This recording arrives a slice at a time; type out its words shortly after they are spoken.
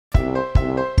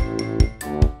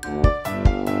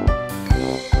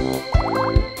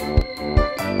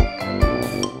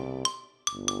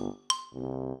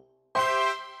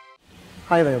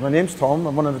Hi there, my name's Tom.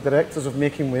 I'm one of the directors of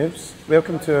Making Waves.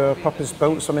 Welcome to our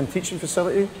purpose-built swimming teaching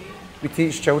facility. We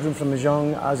teach children from as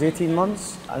young as 18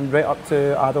 months and right up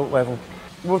to adult level.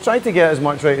 We'll try to get as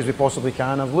much right as we possibly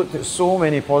can. I've looked at so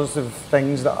many positive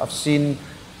things that I've seen,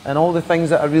 and all the things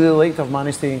that I really liked I've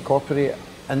managed to incorporate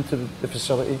into the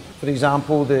facility. For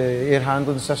example, the air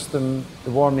handling system,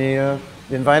 the warm air.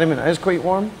 The environment is quite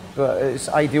warm, but it's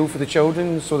ideal for the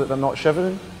children so that they're not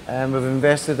shivering. And we've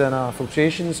invested in a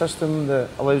filtration system that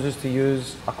allows us to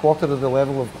use a quarter of the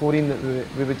level of chlorine that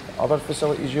we would other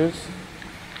facilities use.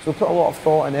 So we put a lot of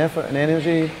thought and effort and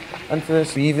energy into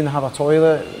this. We even have a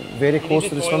toilet very close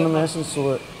to the swimming lessons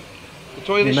so that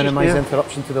we minimise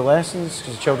interruption to the lessons,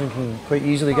 because the children can quite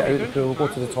easily get out of the pool, go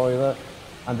to the toilet.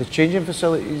 And the changing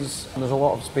facilities, and there's a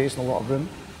lot of space and a lot of room.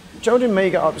 Children may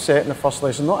get upset in the first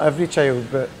lesson, not every child,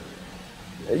 but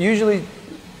it usually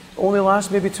only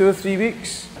lasts maybe 2 or 3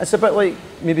 weeks. It's a bit like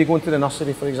maybe going to the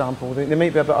nursery, for example. They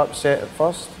might be a bit upset at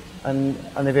first, and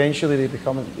eventually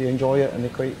they enjoy it and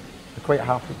they're quite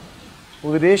happy.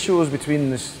 Well, the ratios between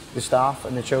the staff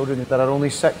and the children, there are only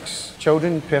 6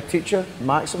 children per teacher,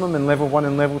 maximum in level 1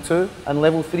 and level 2. And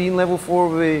level 3 and level 4,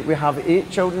 we have 8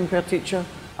 children per teacher,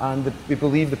 and we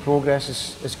believe the progress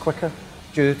is quicker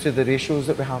due to the ratios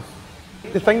that we have.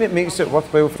 The thing that makes it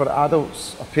worthwhile for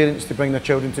adults or parents to bring their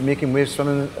children to Making Waves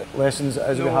swimming lessons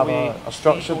is we have a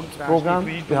structured programme,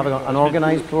 we have an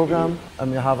organised programme,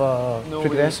 and we have a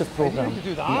progressive programme.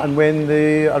 And when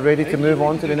they are ready to move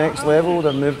on to the next level,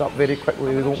 they're moved up very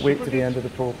quickly. We don't wait to the end of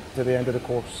the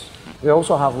course. We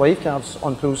also have lifeguards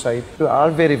on Poolside who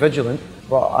are very vigilant,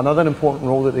 but another important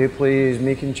role that they play is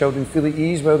making children feel at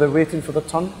ease while they're waiting for their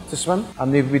turn to swim.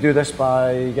 And we do this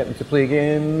by getting them to play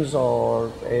games or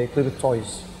play with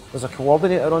toys. There's a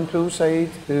coordinator on Poolside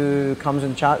who comes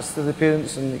and chats to the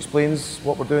parents and explains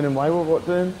what we're doing and why we're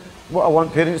doing. What I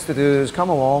want parents to do is come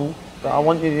along, but I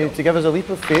want you to give us a leap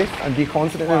of faith and be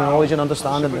confident in the knowledge and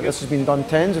understanding that this has been done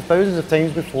tens of thousands of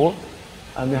times before,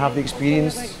 and we have the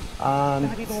experience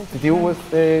and to deal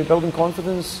with building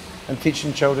confidence and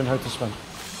teaching children how to swim.